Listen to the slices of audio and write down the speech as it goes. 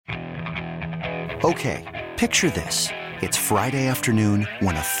Okay, picture this. It's Friday afternoon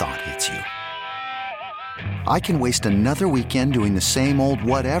when a thought hits you. I can waste another weekend doing the same old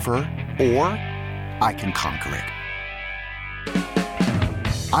whatever, or I can conquer it.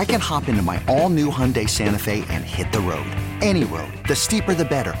 I can hop into my all-new Hyundai Santa Fe and hit the road. Any road. The steeper, the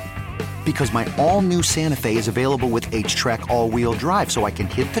better. Because my all-new Santa Fe is available with H-Track all-wheel drive, so I can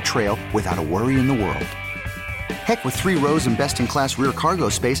hit the trail without a worry in the world. Heck, with 3 rows and best-in-class rear cargo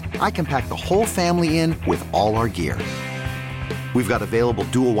space, I can pack the whole family in with all our gear. We've got available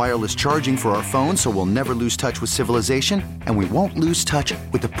dual wireless charging for our phones, so we'll never lose touch with civilization, and we won't lose touch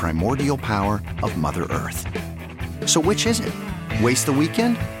with the primordial power of Mother Earth. So which is it? Waste the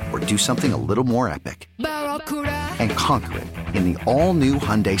weekend or do something a little more epic? And conquer it in the all-new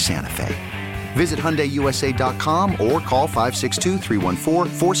Hyundai Santa Fe. Visit HyundaiUSA.com or call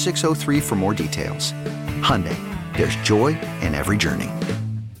 562-314-4603 for more details. Hyundai, there's joy in every journey.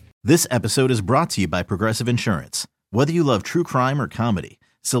 This episode is brought to you by Progressive Insurance. Whether you love true crime or comedy,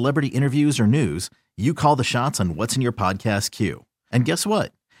 celebrity interviews or news, you call the shots on what's in your podcast queue. And guess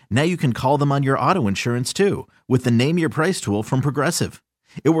what? Now you can call them on your auto insurance too with the Name Your Price tool from Progressive.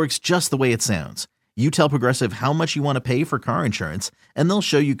 It works just the way it sounds. You tell Progressive how much you want to pay for car insurance, and they'll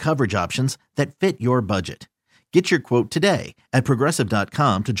show you coverage options that fit your budget. Get your quote today at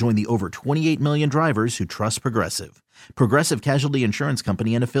Progressive.com to join the over 28 million drivers who trust Progressive. Progressive Casualty Insurance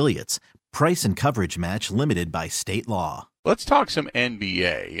Company and Affiliates. Price and coverage match limited by state law. Let's talk some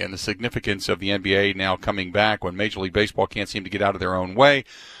NBA and the significance of the NBA now coming back when Major League Baseball can't seem to get out of their own way.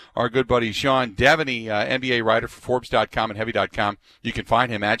 Our good buddy Sean Devaney, NBA writer for Forbes.com and Heavy.com. You can find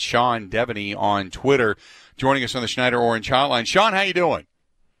him at Sean Devaney on Twitter, joining us on the Schneider Orange Hotline. Sean, how you doing?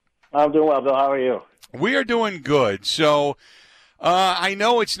 I'm doing well, Bill. How are you? We are doing good. So I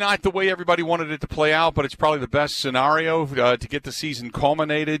know it's not the way everybody wanted it to play out, but it's probably the best scenario to get the season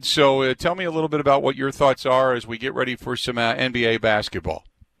culminated. So tell me a little bit about what your thoughts are as we get ready for some NBA basketball.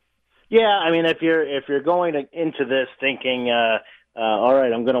 Yeah, I mean, if you're going into this thinking, all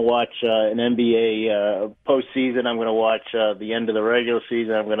right, I'm going to watch an NBA postseason. I'm going to watch the end of the regular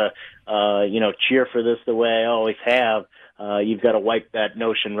season. I'm going to, cheer for this the way I always have. You've got to wipe that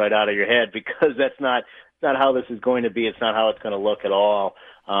notion right out of your head because that's not how this is going to be. It's not how it's going to look at all.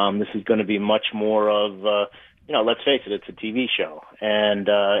 This is going to be much more of, let's face it, it's a TV show, and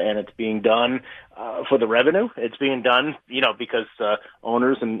it's being done for the revenue. It's being done, because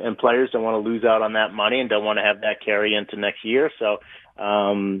owners and players don't want to lose out on that money and don't want to have that carry into next year. So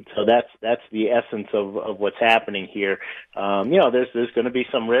that's the essence of what's happening here. There's going to be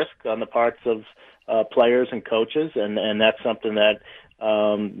some risk on the parts of players and coaches, and that's something that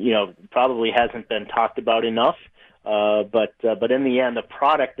probably hasn't been talked about enough. But in the end, the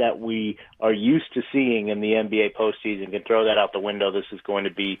product that we are used to seeing in the NBA postseason can throw that out the window. This is going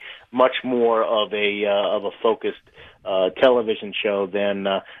to be much more of a focused television show than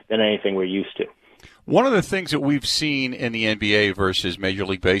anything we're used to. One of the things that we've seen in the NBA versus Major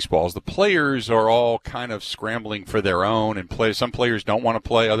League Baseball is the players are all kind of scrambling for their own, and some players don't want to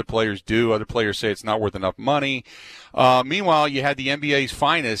play, other players do, other players say it's not worth enough money. Meanwhile, you had the NBA's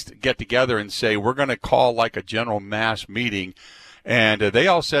finest get together and say, we're going to call like a general mass meeting, and they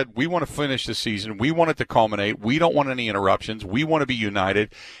all said, we want to finish the season, we want it to culminate, we don't want any interruptions, we want to be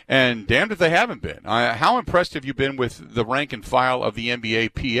united, and damned if they haven't been. How impressed have you been with the rank and file of the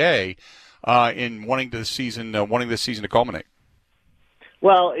NBA PA in wanting this season to culminate?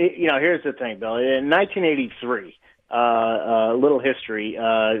 Well, here's the thing, Bill. In 1983, a little history.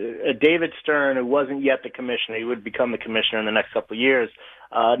 David Stern, who wasn't yet the commissioner, he would become the commissioner in the next couple of years,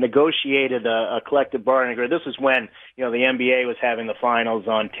 negotiated a collective bargaining agreement. This was when, the NBA was having the finals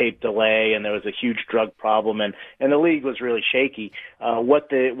on tape delay, and there was a huge drug problem, and the league was really shaky. What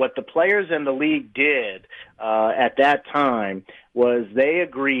the players and the league did at that time was they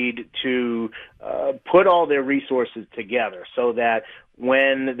agreed to put all their resources together so that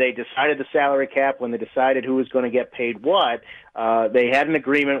when they decided the salary cap, when they decided who was going to get paid what, they had an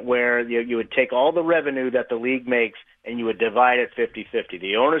agreement where you would take all the revenue that the league makes and you would divide it 50-50.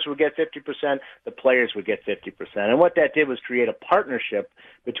 The owners would get 50%, the players would get 50%. And what that did was create a partnership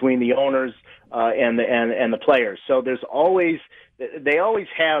between the owners and the players. So they always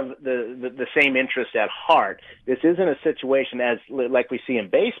have the same interest at heart. This isn't a situation like we see in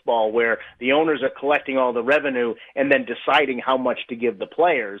baseball where the owners are collecting all the revenue and then deciding how much to give the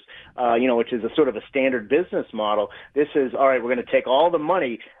players, which is a sort of a standard business model. This is, all right, we're going to take all the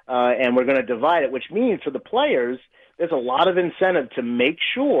money and we're going to divide it, which means for the players, there's a lot of incentive to make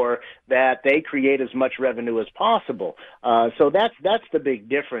sure that they create as much revenue as possible. So that's the big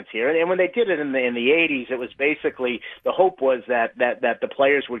difference here. And when they did it in the 80s, it was basically the hope was that the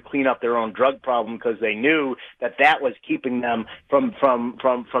players would clean up their own drug problem because they knew that was keeping them from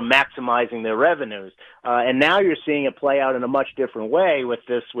maximizing their revenues. And now you're seeing it play out in a much different way with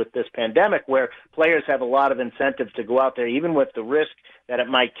this pandemic, where players have a lot of incentive to go out there, even with the risk that it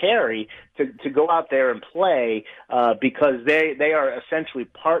might carry, to go out there and play because they are essentially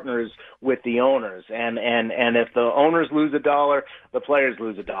partners with the owners, and if the owners lose $1, the players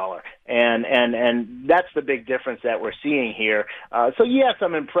lose $1, and that's the big difference that we're seeing here. So yes,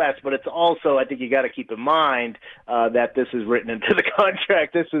 I'm impressed, but it's also, I think you got to keep in mind that this is written into the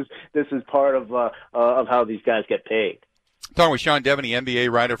contract. This is part of how these guys get paid. Talking with Sean Deveney,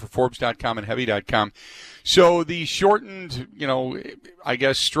 NBA writer for Forbes.com and Heavy.com. So the shortened, I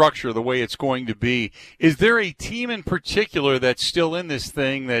guess, structure, the way it's going to be, is there a team in particular that's still in this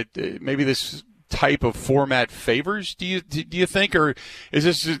thing that maybe this type of format favors, do you think? Or is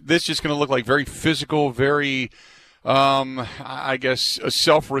this just going to look like very physical, very, I guess,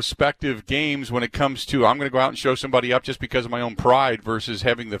 self-respective games when it comes to I'm going to go out and show somebody up just because of my own pride versus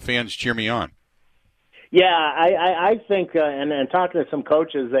having the fans cheer me on? Yeah, I think, and talking to some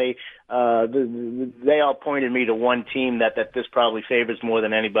coaches, they all pointed me to one team that this probably favors more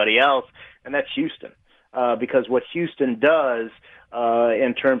than anybody else, and that's Houston. Because what Houston does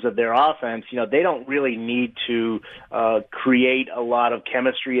in terms of their offense, they don't really need to create a lot of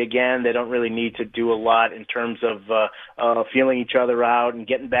chemistry again. They don't really need to do a lot in terms of feeling each other out and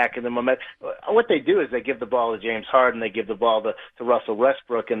getting back in the momentum. What they do is they give the ball to James Harden, they give the ball to Russell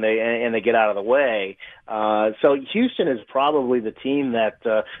Westbrook, and they get out of the way. So Houston is probably the team that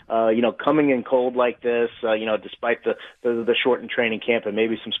coming in cold like this, despite the shortened training camp and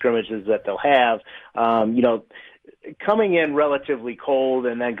maybe some scrimmages that they'll have, coming in relatively cold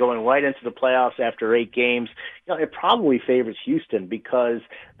and then going right into the playoffs after 8 games, it probably favors Houston because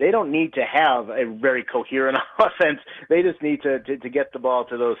they don't need to have a very coherent offense. They just need to get the ball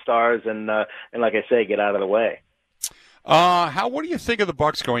to those stars and like I say, get out of the way. What do you think of the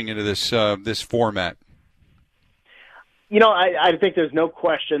Bucks going into this format? I think there's no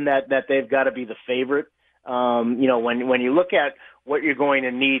question that they've got to be the favorite. When you look at what you're going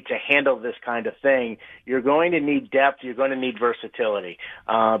to need to handle this kind of thing, you're going to need depth, you're going to need versatility,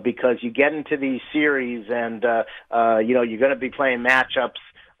 because you get into these series and, you're going to be playing matchups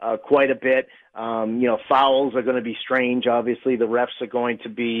quite a bit. Fouls are going to be strange. Obviously, the refs are going to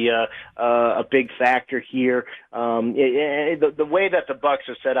be a big factor here. The way that the Bucks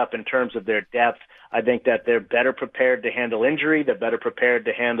are set up in terms of their depth, I think that they're better prepared to handle injury. They're better prepared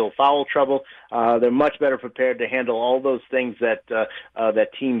to handle foul trouble. They're much better prepared to handle all those things that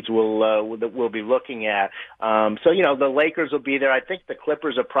teams will be looking at. The Lakers will be there. I think the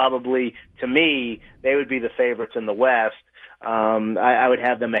Clippers are probably, to me, they would be the favorites in the West. I would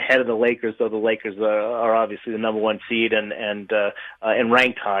have them ahead of the Lakers, though the Lakers are obviously the number 1 seed and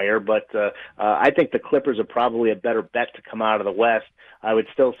ranked higher. But I think the Clippers are probably a better bet to come out of the West. I would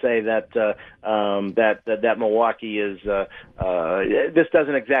still say that that Milwaukee is. This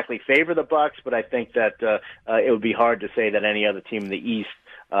doesn't exactly favor the Bucks, but I think that it would be hard to say that any other team in the East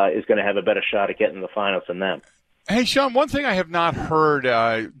is going to have a better shot at getting to the finals than them. Hey, Sean, one thing I have not heard,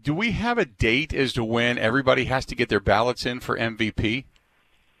 do we have a date as to when everybody has to get their ballots in for MVP?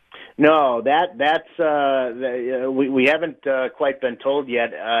 No, we haven't quite been told yet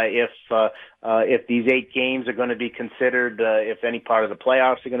if these 8 games are going to be considered, if any part of the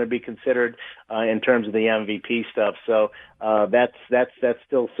playoffs are going to be considered in terms of the MVP stuff. So that's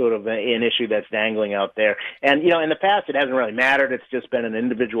still sort of an issue that's dangling out there. And in the past it hasn't really mattered. It's just been an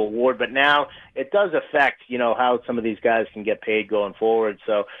individual award, but now it does affect how some of these guys can get paid going forward.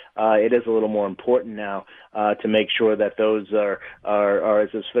 So it is a little more important now to make sure that those are as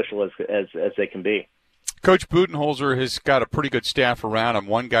official as they can be. Coach Budenholzer has got a pretty good staff around him.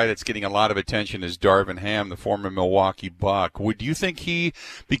 One guy that's getting a lot of attention is Darvin Ham, the former Milwaukee Buck. Do you think he,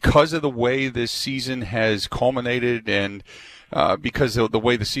 because of the way this season has culminated and because of the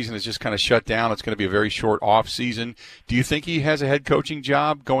way the season is just kind of shut down, it's going to be a very short off season, do you think he has a head coaching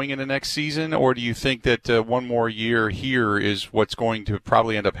job going into next season, or do you think that one more year here is what's going to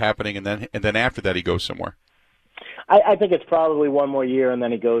probably end up happening, and then after that he goes somewhere? I think it's probably one more year and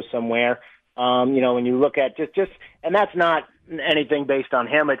then he goes somewhere. When you look at just, and that's not anything based on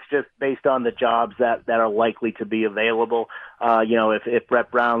him, it's just based on the jobs that are likely to be available. If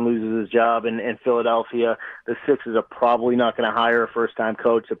Brett Brown loses his job in Philadelphia, the Sixers are probably not going to hire a first-time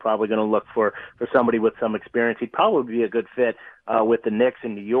coach. They're probably going to look for somebody with some experience. He'd probably be a good fit with the Knicks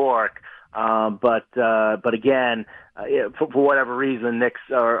in New York. But again, for whatever reason, the Knicks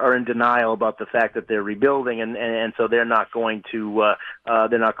are in denial about the fact that they're rebuilding, and so they're not going to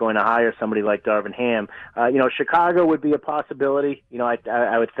hire somebody like Darvin Ham. Chicago would be a possibility.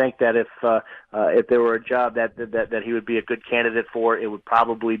 I would think that if there were a job that he would be a good candidate for, it would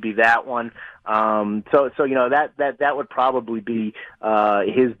probably be that one. That would probably be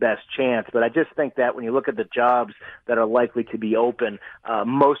his best chance. But I just think that when you look at the jobs that are likely to be open,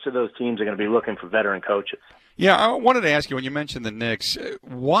 most of those teams are going to be looking for veteran coaches. Yeah, I wanted to ask you, when you mentioned the Knicks,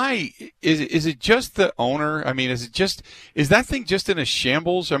 why is it just the owner? I mean, is that thing just in a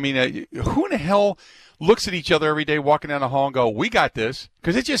shambles? I mean, who in the hell looks at each other every day walking down the hall and go, "We got this"?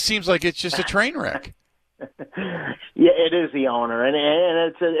 Because it just seems like it's just a train wreck. Yeah, it is the owner, and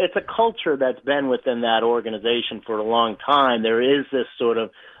it's a culture that's been within that organization for a long time. There is this sort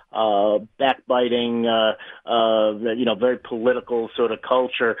of backbiting, very political sort of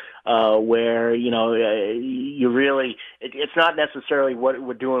culture where you really it's not necessarily what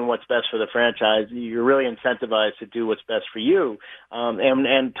we're doing what's best for the franchise. You're really incentivized to do what's best for you,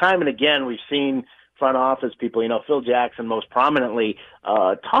 and time and again we've seen front office people, Phil Jackson most prominently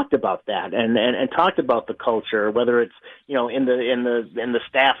talked about that and talked about the culture, whether it's in the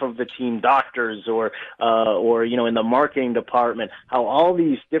staff of the team, doctors or in the marketing department, how all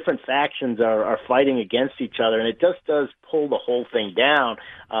these different factions are fighting against each other, and it just does pull the whole thing down.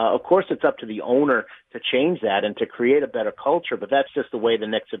 Of course, it's up to the owner to change that and to create a better culture, but that's just the way the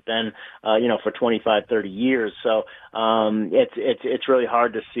Knicks have been, for 25, 30 years. So it's really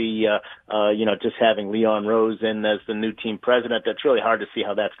hard to see, just having Leon Rose in as the new team president. That's really hard to see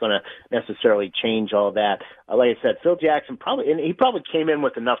how that's going to necessarily change all that. Like I said, Phil Jackson probably came in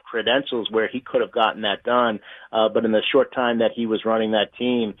with enough credentials where he could have gotten that done, but in the short time that he was running that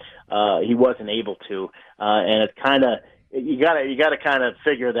team, he wasn't able to, and it's kind of. You gotta kind of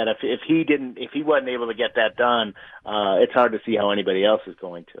figure that if he wasn't able to get that done, it's hard to see how anybody else is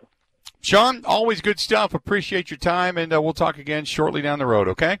going to. Sean, always good stuff. Appreciate your time, and we'll talk again shortly down the road.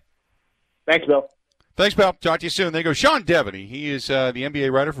 Okay. Thanks, Bill. Thanks, Bill. Talk to you soon. There you go. Sean Devaney. He is the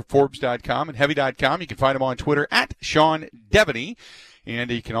NBA writer for Forbes.com and Heavy.com. You can find him on Twitter at Sean Devaney.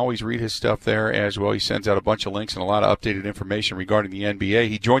 And you can always read his stuff there as well. He sends out a bunch of links and a lot of updated information regarding the NBA.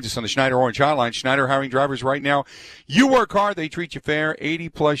 He joins us on the Schneider Orange Hotline. Schneider hiring drivers right now. You work hard, they treat you fair.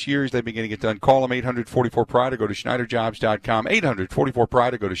 80-plus years they've been getting it done. Call them 844-PRIDE or go to SchneiderJobs.com.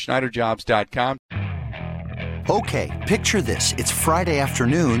 844-PRIDE or go to SchneiderJobs.com. Okay, picture this. It's Friday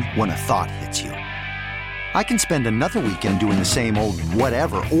afternoon when a thought hits you. I can spend another weekend doing the same old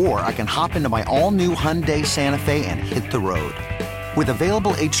whatever, or I can hop into my all-new Hyundai Santa Fe and hit the road. With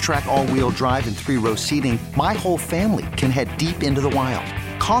available H-Track all-wheel drive and 3-row seating, my whole family can head deep into the wild.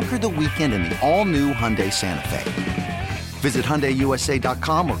 Conquer the weekend in the all-new Hyundai Santa Fe. Visit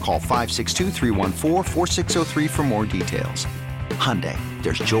HyundaiUSA.com or call 562-314-4603 for more details. Hyundai,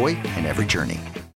 there's joy in every journey.